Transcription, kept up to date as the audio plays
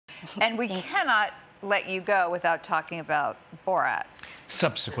And we cannot let you go without talking about Borat.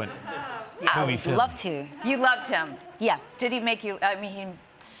 Subsequent I would love to. You loved him. Yeah. Did he make you, I mean,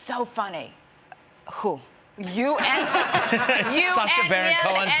 he's so funny. Who? You and Sacha Baron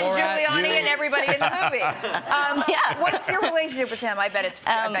Cohen, and Borat, Giuliani you. and everybody in the movie. Yeah. What's your relationship with him? I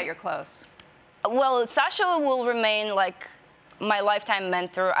bet you're close. Well, Sacha will remain like my lifetime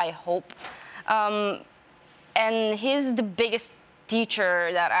mentor, I hope. And he's the biggest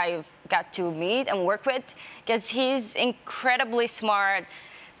teacher that I've got to meet and work with because he's incredibly smart.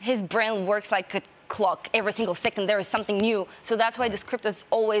 His brain works like a clock. Every single second there is something new. So that's why the script is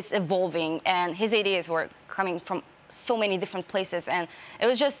always evolving, and his ideas were coming from so many different places, and it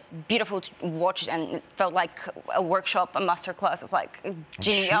was just beautiful to watch, and it felt like a workshop, a masterclass of like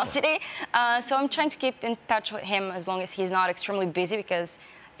geniusity. So I'm trying to keep in touch with him as long as he's not extremely busy, because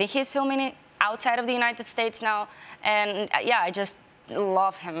I think he's filming it outside of the United States now, and yeah, I just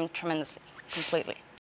love him tremendously, completely.